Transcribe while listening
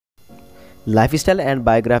Lifestyle and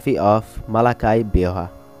biography of Malakai bayoh.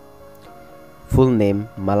 Full name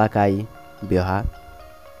Malakai bayoh.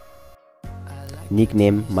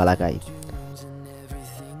 Nickname Malakai.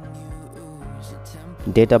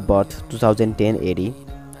 Date of birth 2010 AD.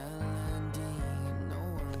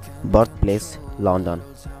 Birthplace London.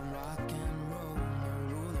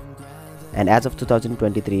 And as of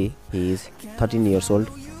 2023 he is 13 years old.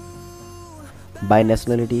 By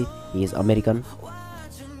nationality he is American.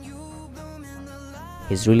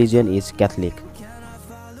 His religion is Catholic.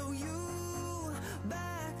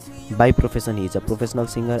 By profession he is a professional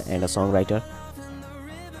singer and a songwriter.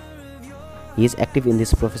 He is active in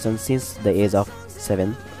this profession since the age of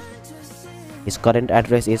 7. His current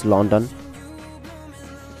address is London.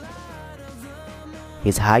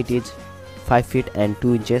 His height is 5 feet and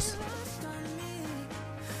 2 inches.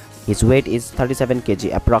 His weight is 37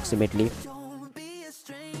 kg approximately.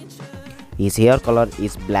 His hair color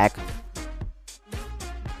is black.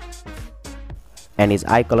 And his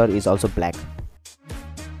eye color is also black.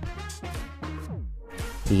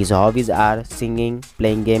 His hobbies are singing,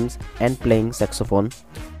 playing games, and playing saxophone.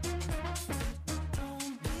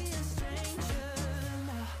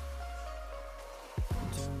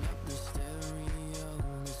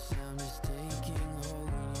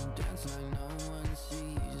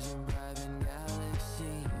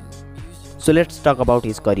 So let's talk about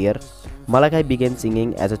his career. Malakai began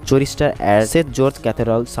singing as a chorister at St. George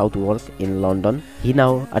Cathedral, Southwark in London. He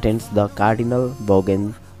now attends the Cardinal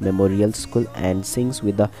Vaughan Memorial School and sings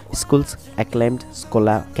with the school's acclaimed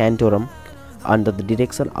Schola Cantorum under the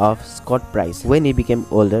direction of Scott Price. When he became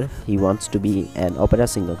older, he wants to be an opera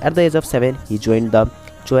singer. At the age of 7, he joined the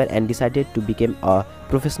choir and decided to become a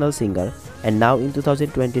professional singer. And now in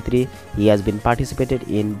 2023, he has been participated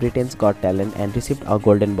in Britain's Got Talent and received a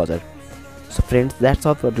golden buzzer. So friends, that's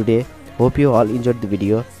all for today. Hope you all enjoyed the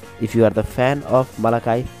video. If you are the fan of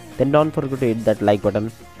Malakai, then don't forget to hit that like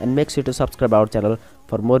button and make sure to subscribe our channel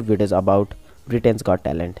for more videos about Britain's Got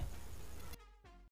Talent.